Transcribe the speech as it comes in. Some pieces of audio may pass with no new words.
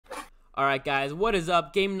All right, guys, what is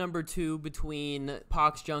up? Game number 2 between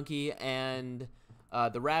PoxJunkie and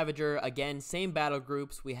TheRavager. Again, same battle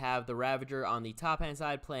groups. We have TheRavager on the top-hand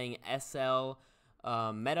side playing SL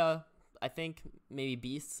meta, I think, maybe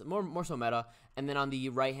Beasts, more so meta. And then on the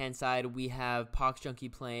right-hand side, we have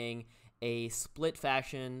PoxJunkie playing a split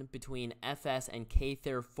faction between FS and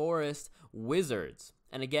K-Ther Forest Wizards.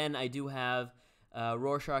 And again, I do have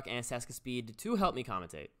Rorschach and Saska Speed to help me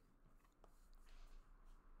commentate.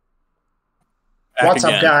 What's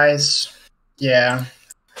up, guys? Yeah.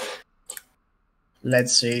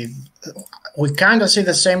 Let's see. We kind of see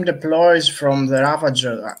the same deploys from the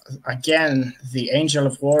Ravager. Again, the Angel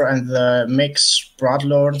of War and the Mix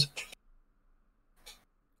Broadlord.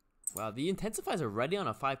 Wow, the Intensify's already on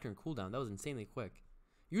a 5-turn cooldown. That was insanely quick.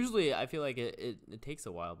 Usually, I feel like it takes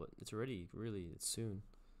a while, but it's already it's soon.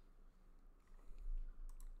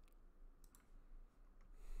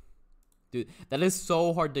 Dude, that is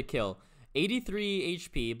so hard to kill. 83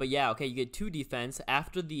 HP, but yeah, okay, you get 2 defense.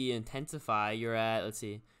 After the Intensify, you're at, let's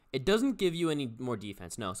see, it doesn't give you any more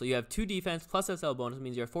defense, no. So you have 2 defense plus SL bonus,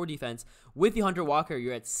 means you're at 4 defense. With the Hunter Walker,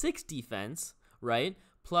 you're at 6 defense, right?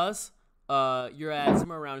 Plus, you're at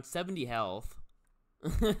somewhere around 70 health.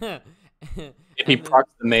 If he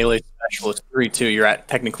procs the melee specialist 3-2, you're at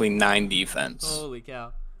technically 9 defense. Holy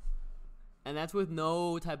cow. And that's with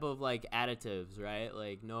no type of, like, additives, right?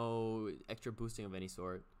 Like, no extra boosting of any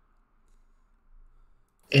sort.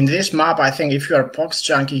 In this map, I think if you are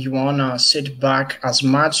PoxJunkie, you wanna sit back as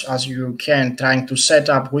much as you can, trying to set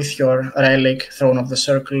up with your Relic, Throne of the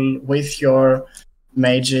Circle, with your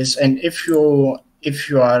mages. And if you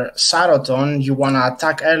are Saroton, you wanna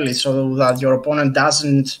attack early so that your opponent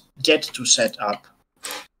doesn't get to set up.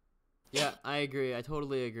 Yeah, I agree. I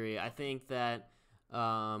totally agree. I think that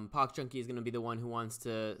PoxJunkie is going to be the one who wants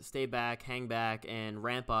to stay back, hang back, and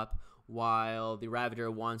ramp up, while the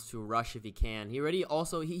Ravager wants to rush if he can. He already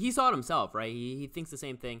also, he saw it himself, right? He thinks the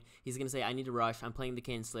same thing. He's going to say, I need to rush. I'm playing the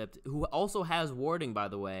Cane Slipped, who also has warding, by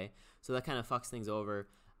the way. So that kind of fucks things over.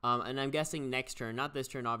 And I'm guessing next turn, not this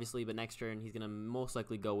turn, obviously, but next turn, he's going to most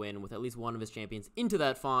likely go in with at least one of his champions into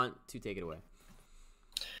that font to take it away.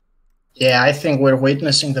 Yeah, I think we're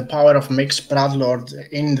witnessing the power of Mixed Broadlord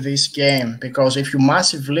in this game, because if you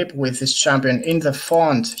massive leap with this champion in the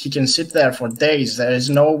font, he can sit there for days. There is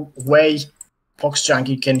no way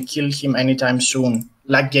PoxJunkie can kill him anytime soon.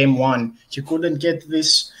 Like game 1, he couldn't get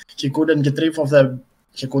this. He couldn't get rid of the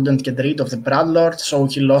Broadlord, so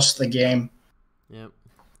he lost the game. Yep.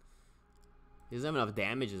 He doesn't have enough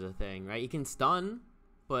damage as a thing, right? He can stun.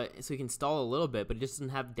 But so he can stall a little bit, but he just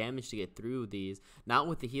doesn't have damage to get through these. Not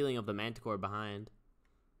with the healing of the Manticore behind.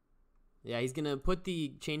 Yeah, he's gonna put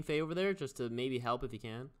the Chain Fey over there just to maybe help if he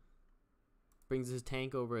can. Brings his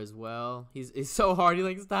tank over as well. He's so hard. He's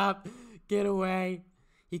like, stop, get away.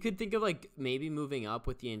 He could think of like maybe moving up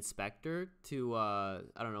with the Inspector to I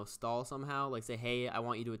don't know, stall somehow. Like say, hey, I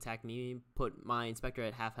want you to attack me. Put my Inspector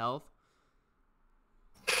at half health.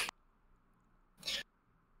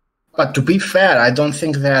 But to be fair, I don't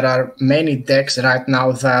think there are many decks right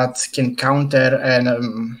now that can counter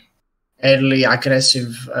an early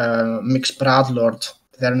aggressive Mixed Broadlord.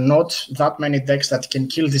 There are not that many decks that can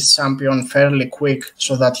kill this champion fairly quick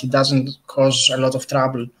so that he doesn't cause a lot of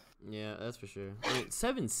trouble. Yeah, that's for sure. I mean,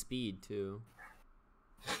 7 speed, too.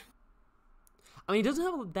 I mean, he doesn't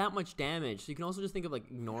have that much damage, so you can also just think of, like,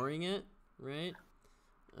 ignoring it, right?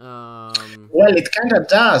 Well, it kind of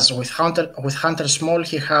does. With Hunter Small,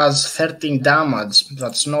 he has 13 damage.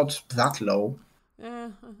 That's not that low.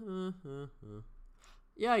 Yeah,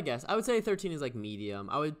 I guess. I would say 13 is like medium.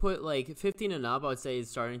 I would put like 15 and up, I would say is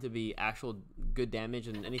starting to be actual good damage,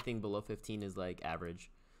 and anything below 15 is like average.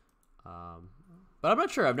 But I'm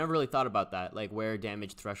not sure. I've never really thought about that, like where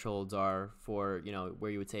damage thresholds are for, you know, where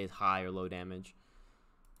you would say is high or low damage.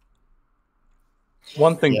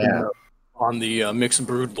 One thing on the Mixed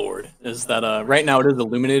Broodlord is that right now it is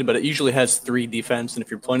illuminated, but it usually has 3 defense, and if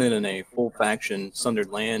you're playing it in a full faction Sundered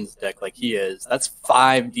Lands deck like he is, that's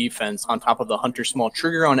 5 defense on top of the Hunter Small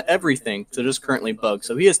trigger on everything that is currently bugged.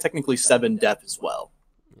 So he has technically 7 death as well.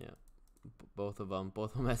 Yeah, both of them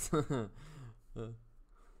has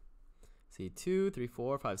see 2, 3,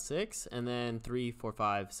 4, 5, 6, and then 3, 4,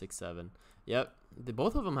 5, 6, 7. Yep,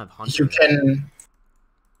 both of them have Hunter. You can.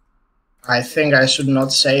 I think I should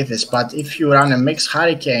not say this, but if you run a Mixed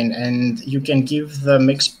Hurricane and you can give the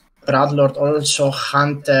Mixed Broadlord also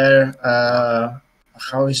Hunter,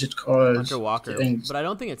 how is it called? Hunter Walker, but I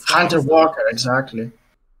don't think it's Hunter Walker, exactly.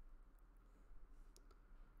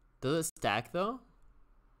 Does it stack though?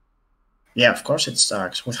 Yeah, of course it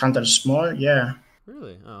stacks. With Hunter Small, yeah.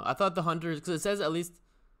 Really? Oh, I thought the Hunters, because it says at least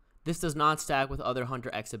This does not stack with other Hunter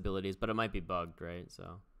X abilities, but it might be bugged, right?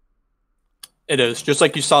 So It is. Just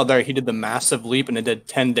like you saw there, he did the massive leap and it did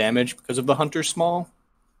 10 damage because of the Hunter Small.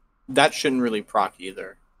 That shouldn't really proc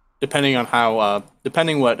either. Depending on how,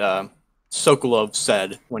 depending what Sokolov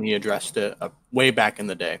said when he addressed it way back in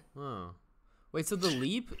the day. Oh. Wait, so the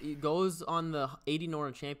leap goes on the 80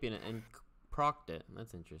 Nora champion and procced it.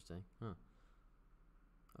 That's interesting. Huh.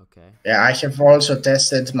 Okay. Yeah, I have also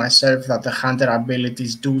tested myself that the Hunter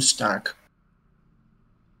abilities do stack.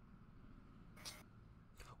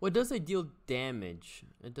 Well, it does say deal damage.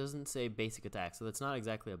 It doesn't say basic attack, so that's not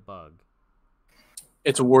exactly a bug.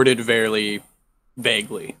 It's worded very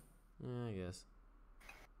vaguely. Yeah, I guess.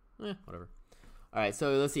 Whatever. Alright,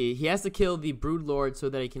 so let's see. He has to kill the Brood Lord so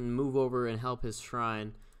that he can move over and help his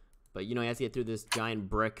shrine. But, you know, he has to get through this giant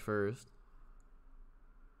brick first.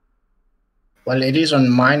 Well, it is on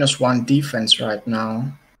 -1 defense right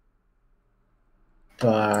now.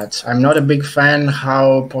 But I'm not a big fan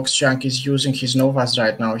how PoxJunkie is using his Novas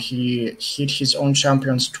right now. He hit his own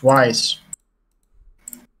champions twice.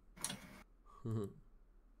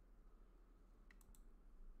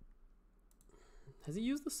 Has he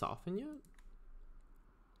used the soften yet?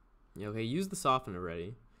 Yeah, okay, use the soften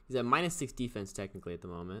already. He's at -6 defense technically at the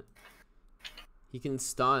moment. He can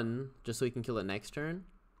stun just so he can kill it next turn.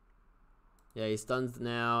 Yeah, he stuns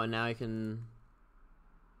now, and now he can...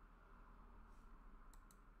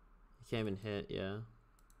 He can't even hit, yeah.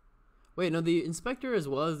 Wait, no, the Inspector as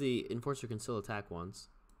well as the Enforcer can still attack once.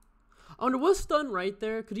 I wonder, was stun right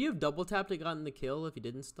there? Could he have double tapped and gotten the kill if he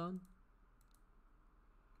didn't stun?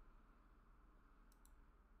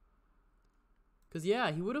 Because,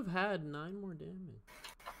 yeah, he would have had 9 more damage.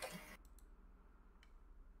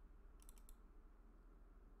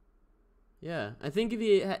 Yeah, I think if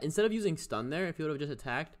he instead of using stun there, if he would have just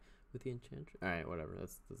attacked with the enchantress. Alright, whatever,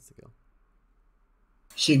 that's the kill.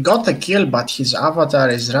 He got the kill, but his avatar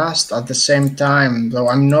is Rust at the same time, though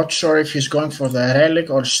I'm not sure if he's going for the relic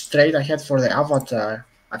or straight ahead for the avatar.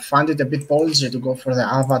 I find it a bit ballsy to go for the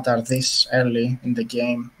avatar this early in the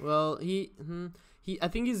game. Well, I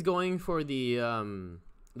think he's going for the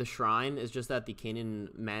shrine. It's just that the Kanan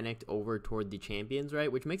manicked over toward the champions,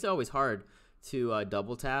 right? Which makes it always hard to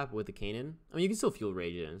double tap with the Kanan. I mean, you can still fuel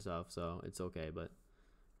rage it and stuff, so it's okay, but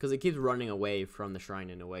because it keeps running away from the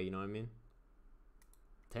shrine in a way, you know what I mean?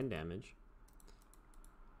 10 damage.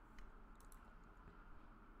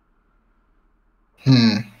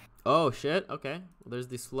 Oh shit. Okay. Well, there's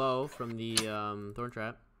the slow from the thorn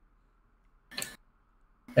trap.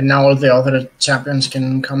 And now all the other champions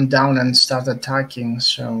can come down and start attacking,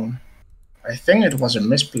 so I think it was a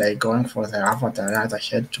misplay going for the avatar right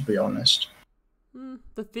ahead, to be honest.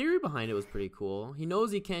 The theory behind it was pretty cool. He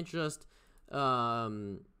knows he can't just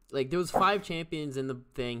like there was 5 champions in the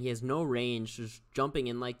thing. He has no range. Just jumping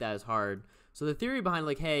in like that is hard. So the theory behind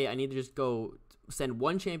like, hey, I need to just go send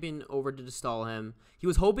 1 champion over to stall him. He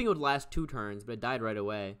was hoping it would last 2 turns, but it died right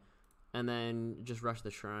away. And then just rush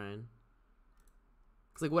the shrine.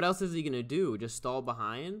 Cause like what else is he gonna do? Just stall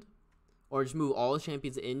behind? Or just move all the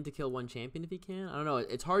champions in to kill 1 champion if he can? I don't know.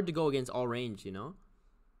 It's hard to go against all range, you know?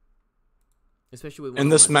 Especially with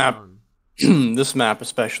and this map, this map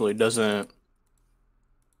especially doesn't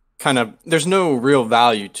there's no real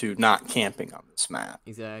value to not camping on this map.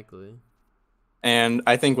 Exactly. And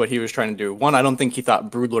I think what he was trying to do, one, I don't think he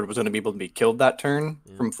thought Broodlord was going to be able to be killed that turn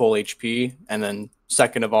from full HP. And then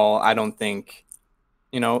second of all, I don't think,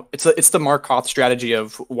 you know, it's the Markoth strategy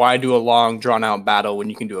of why do a long drawn out battle when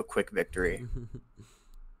you can do a quick victory.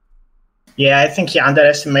 Yeah, I think he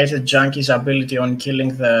underestimated Junkie's ability on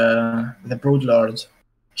killing the Broodlord.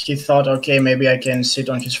 He thought, okay, maybe I can sit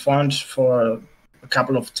on his front for a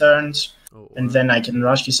couple of turns, and then I can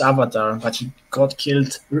rush his avatar. But he got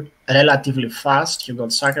killed relatively fast. He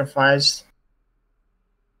got sacrificed,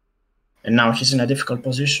 and now he's in a difficult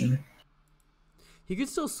position. He could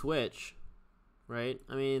still switch, right?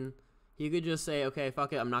 I mean, he could just say, okay,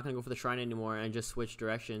 fuck it, I'm not going to go for the shrine anymore, and just switch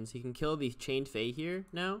directions. He can kill the Chained Fae here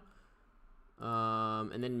now.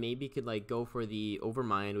 And then maybe could like go for the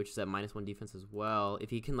Overmind, which is at -1 defense as well.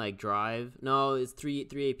 If he can like drive, no, it's 3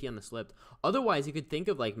 AP on the slipped. Otherwise, he could think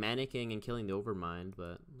of like manicking and killing the Overmind,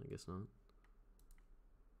 but I guess not.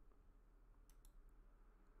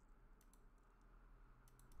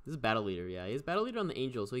 This is Battle Leader, yeah. He's Battle Leader on the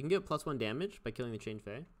Angel, so he can get +1 damage by killing the Chained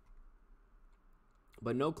Fae.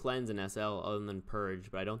 But no cleanse in SL other than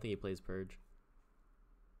Purge, but I don't think he plays Purge.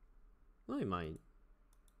 Well, he might.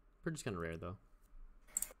 Purge is kind of rare, though.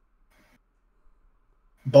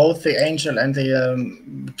 Both the Angel and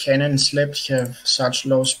the Cannon Slipped have such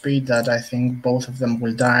low speed that I think both of them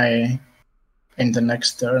will die in the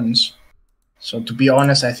next turns. So to be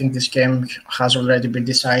honest, I think this game has already been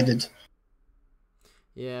decided.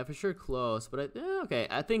 Yeah, for sure close. But okay,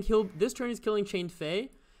 I think this turn he's killing Chained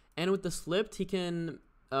Fey, and with the slipped he can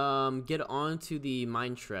get onto the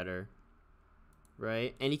Mind Shredder,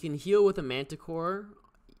 right? And he can heal with a Manticore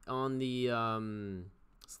on the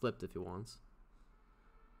slipped if he wants.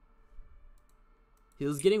 He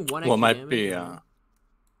was getting one extra Well, it might damage. be.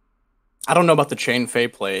 I don't know about the Chain Fey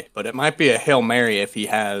play, but it might be a Hail Mary if he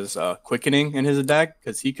has Quickening in his deck,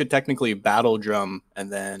 because he could technically Battle Drum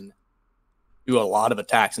and then do a lot of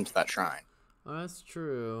attacks into that shrine. Oh, that's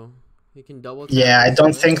true. He can double. Yeah, I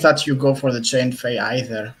don't think that you go for the Chain Fey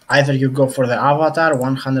either. Either you go for the Avatar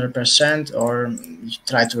 100% or you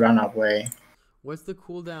try to run away. What's the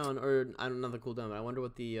cooldown? Or I don't know the cooldown, but I wonder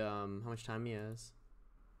what the how much time he has.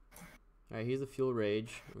 All right, he's a Fuel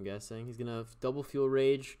Rage. I'm guessing he's gonna double Fuel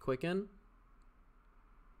Rage, Quicken.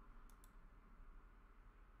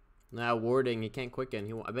 Nah, warding. He can't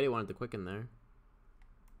Quicken. I bet he wanted to Quicken there.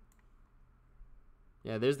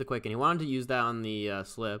 Yeah, there's the Quicken. He wanted to use that on the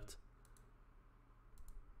slipped.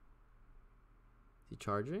 Is he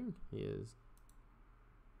charging? He is.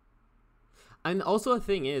 And also a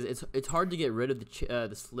thing is, it's hard to get rid of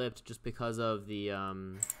the slipped just because of the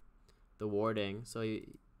warding. So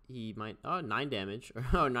he might 9 damage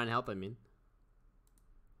or 9 health. I mean,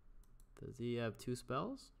 does he have 2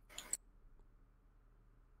 spells?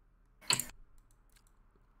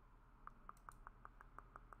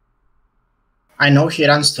 I know he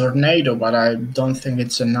runs Tornado, but I don't think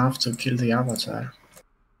it's enough to kill the Avatar.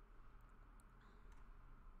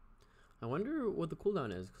 I wonder what the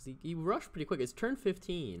cooldown is, because he rushed pretty quick. It's turn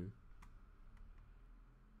 15.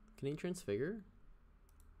 Can he transfigure?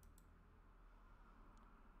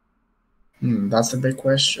 That's a big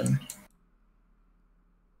question.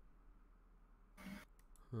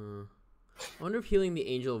 I wonder if healing the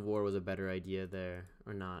Angel of War was a better idea there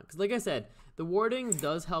or not. Because like I said, the warding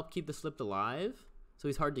does help keep the slipped alive, so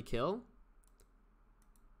he's hard to kill.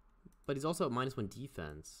 But he's also at -1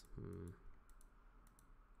 defense.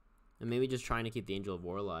 And maybe just trying to keep the Angel of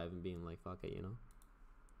War alive and being like, fuck it, you know?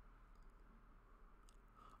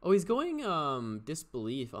 Oh, he's going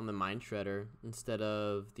Disbelief on the Mind Shredder instead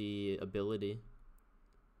of the ability.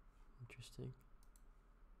 Interesting.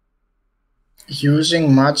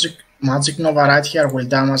 Using Magic Nova right here will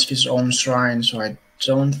damage his own shrine, so I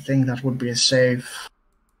don't think that would be a safe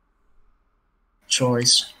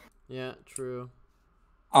choice. Yeah, true.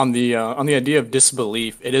 On the idea of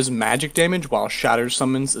Disbelief, it is magic damage while Shatter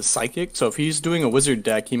Summons is psychic. So if he's doing a wizard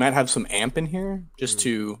deck, he might have some amp in here just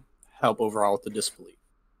to help overall with the Disbelief.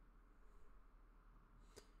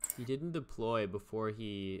 He didn't deploy before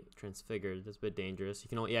he transfigured. That's a bit dangerous. He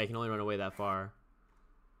can only run away that far.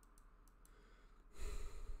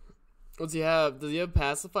 What's he have? Does he have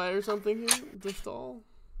Pacify or something here to stall?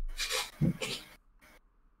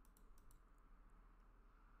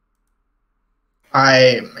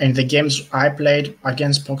 In the games I played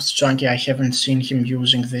against PoxJunkie, I haven't seen him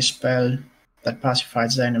using this spell that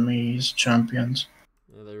pacifies the enemy's champions.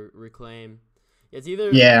 Yeah, the Reclaim. It's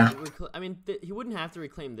either I mean, he wouldn't have to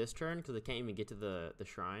reclaim this turn because they can't even get to the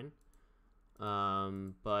shrine.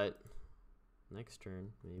 But next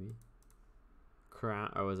turn maybe.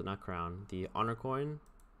 Crown, or was it not Crown? The Honor Coin,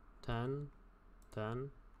 10 for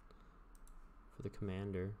the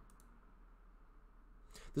commander.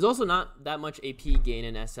 There's also not that much AP gain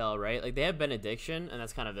in SL, right? Like they have Benediction, and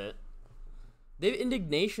that's kind of it. They have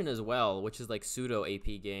Indignation as well, which is like pseudo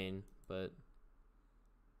AP gain, but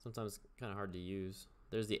sometimes kind of hard to use.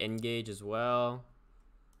 There's the Engage as well.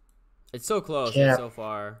 It's so close so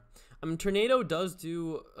far. I mean, Tornado does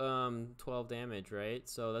do 12 damage, right?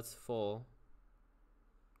 So that's full.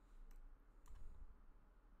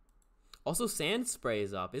 Also, Sand Spray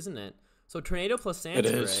is up, isn't it? So Tornado plus Sand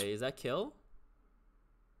Spray, is that kill?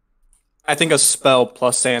 I think a spell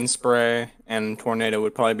plus Sand Spray and Tornado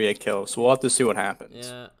would probably be a kill, so we'll have to see what happens.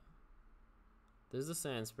 Yeah. There's the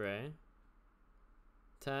Sand Spray.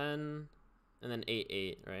 10, and then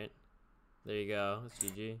 8, right? There you go. That's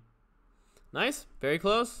GG. Nice. Very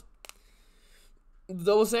close.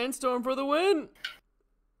 Double Sandstorm for the win.